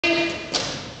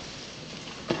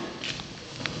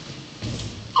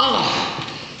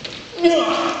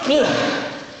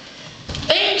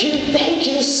Thank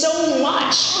you so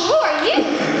much. Who are you?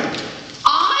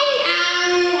 I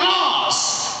am Oz,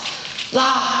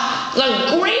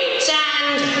 the great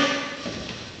and,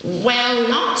 well,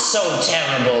 not so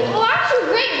terrible. Well, aren't you a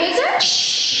great wizard?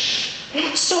 Shh,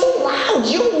 not so loud.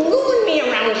 You'll ruin me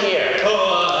around here. Fake,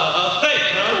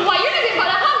 huh? Why, you're nothing but a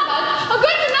humbug. A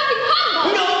good-for-nothing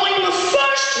humbug. No, I'm a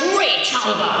first-rate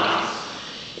humbug.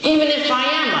 Even if I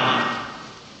am a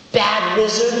bad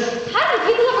wizard. How do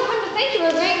people ever come to think you're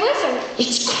a great wizard?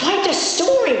 It's quite a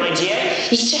story, my dear.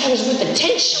 You said I was with the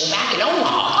tent show back in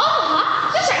Omaha.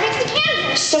 Omaha? That's right next to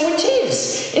Kansas. So it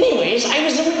is. Anyways, I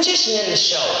was a magician in the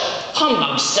show.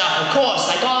 Humbug stuff, of course,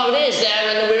 like all it is there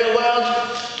in the real world.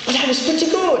 But I was pretty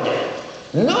good.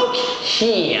 Look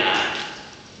here.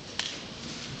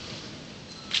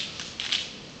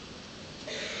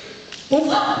 No,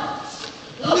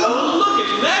 look,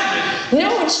 it's magic.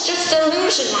 No, it's just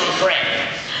illusion, my friend.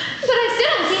 But I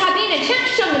still don't see how being a tent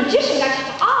show magician got you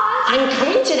to Oz. I'm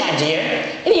coming to that, dear.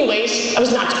 Anyways, I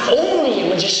was not only a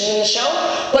magician in the show,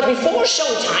 but before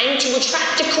showtime, to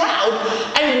attract a crowd,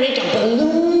 I would make a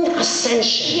balloon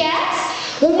ascension.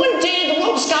 Yes? Well, one day the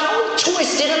ropes got all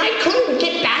twisted and I couldn't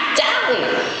get back down.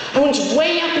 I went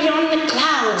way up beyond the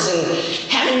clouds and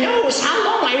heaven knows how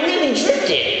long I really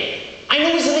drifted. I know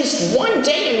it was at least one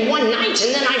day and one night,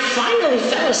 and then I finally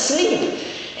fell asleep.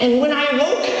 And when I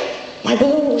awoke, my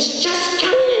balloon was just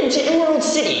coming into Emerald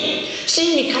City.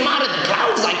 Seeing me come out of the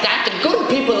clouds like that, the good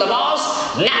people of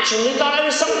Oz naturally thought I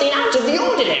was something out of the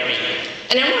ordinary.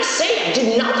 And I must say, I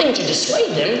did nothing to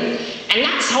dissuade them. And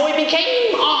that's how I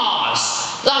became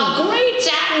Oz, the great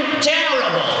and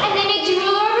terrible. And they made you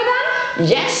ruler over them?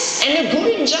 Yes, and a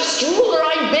good and just ruler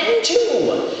I've been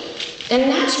too. And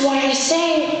that's why I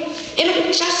say, it'll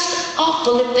be just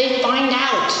awful if they find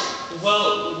out.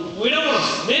 Well, we don't want to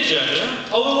snitch at you.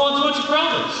 All we want is what you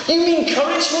promised. You mean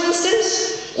courage, for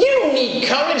instance? You don't need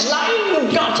courage, Lion.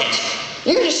 You've got it.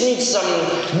 You just need some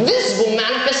visible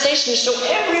manifestation to show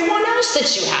everyone else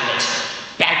that you have it.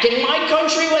 Back in my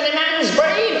country, when a man's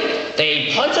brave,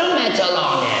 they put a medal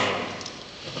on him.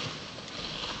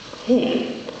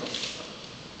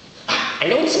 I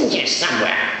know it's in here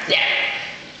somewhere. There.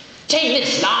 Take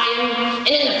this, Lion, and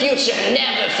in the future,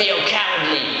 never feel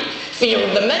cowardly. Feel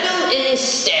the medal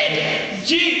instead.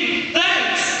 Gee,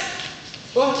 thanks!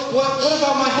 What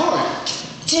about my heart?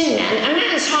 Tin Man, a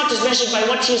man's heart is measured by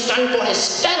what he's done for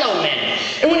his fellow men.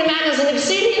 And when a man has an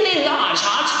exceedingly large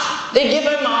heart, they give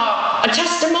him a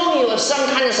testimonial of some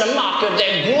kind as a mark of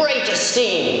their great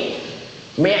esteem.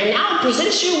 May I now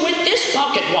present you with this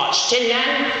pocket watch, Tin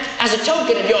Man, as a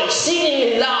token of your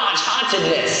exceedingly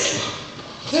large-heartedness.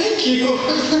 Thank you.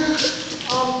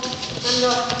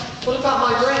 What about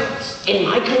my brains? In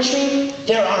my country,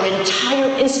 there are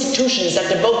entire institutions that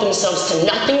devote themselves to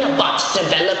nothing but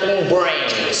developing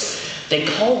brains. They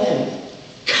call them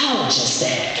colleges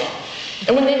there.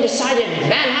 And when they've decided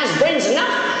man has brains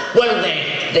enough, well,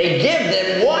 they give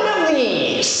them one of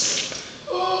these.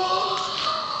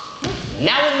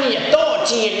 Now in the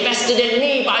authority invested in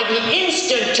me by the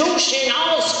institution,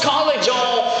 Oz College,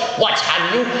 or what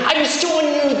have you, I bestow on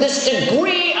you this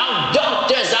degree of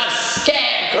doctors of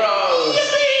scarecrows.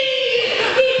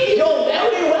 Yippee! You're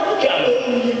very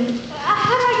welcome.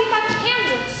 How do I get back to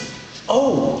Kansas?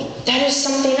 Oh, that is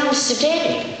something else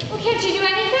again. Well, can't you do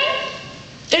anything?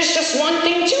 There's just one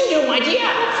thing to do, my dear.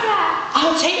 What's that?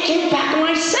 I'll take you back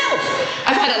myself.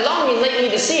 I've had a longing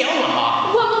lately to see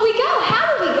Omaha. When will we go?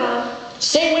 How will we go?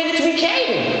 Same way that we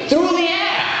came, through the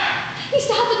air. You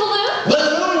still have the balloon?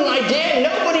 Balloon, my dear.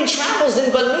 Nobody travels in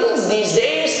balloons these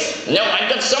days. No, I've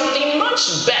got something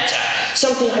much better.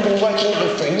 Something I've been working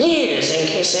on for years in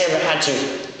case I ever had to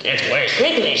get away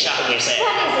quickly, shall we say.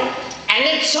 What is it? An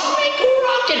atomic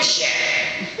rocket ship.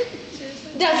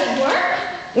 Does it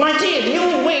work? My dear, the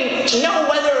only way to know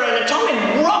whether an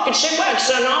atomic rocket ship works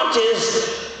or not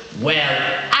is, well,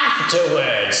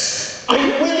 afterwards. Are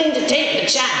you willing to take the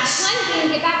chance? When can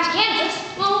we get back to Kansas?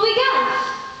 When will we go?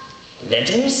 Let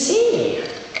me see.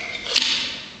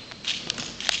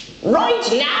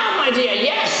 Right now, my dear,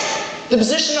 yes. The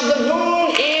position of the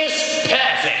moon is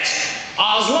perfect.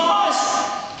 Osmos?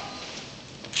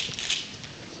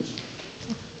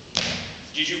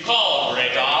 Did you call,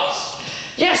 Great Oz?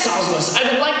 Yes, Osmos. I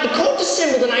would like the court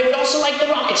assembled, and I would also like the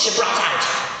rocket ship brought out.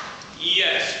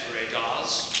 Yes, Great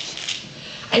Oz.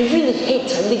 I really hate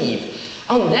to leave.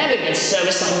 I'll never get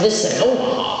service like this in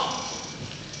Omaha.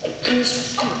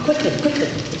 Come, quickly.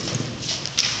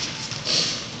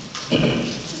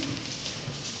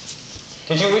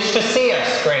 Did you wish to see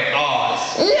us, Great Oz?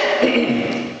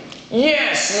 Yeah.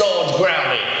 Yes, Lord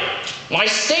Growly. My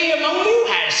stay among you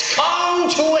has come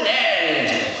to an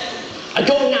end. I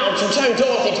go now to turn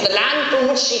Dorothy to the land from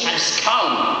which she has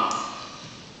come.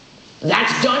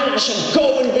 That's done, I shall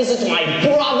go and visit my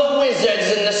brother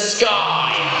wizards in the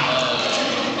sky.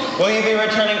 Will you be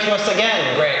returning to us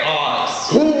again, Great Oz?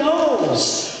 Who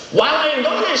knows? While I am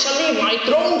gone, I shall leave my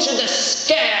throne to the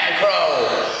Scarecrow,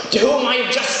 to whom I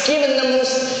have just given the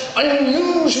most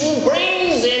unusual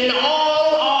brains in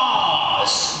all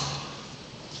Oz.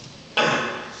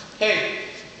 Hey.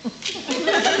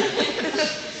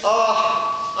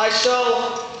 I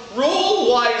shall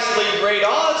rule wisely, Great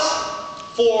Oz,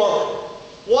 for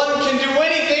one can do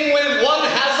anything when one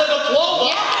has a diploma.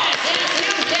 Yes,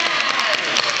 you can!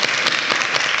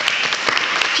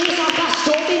 Here's our bus,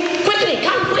 Dorothy.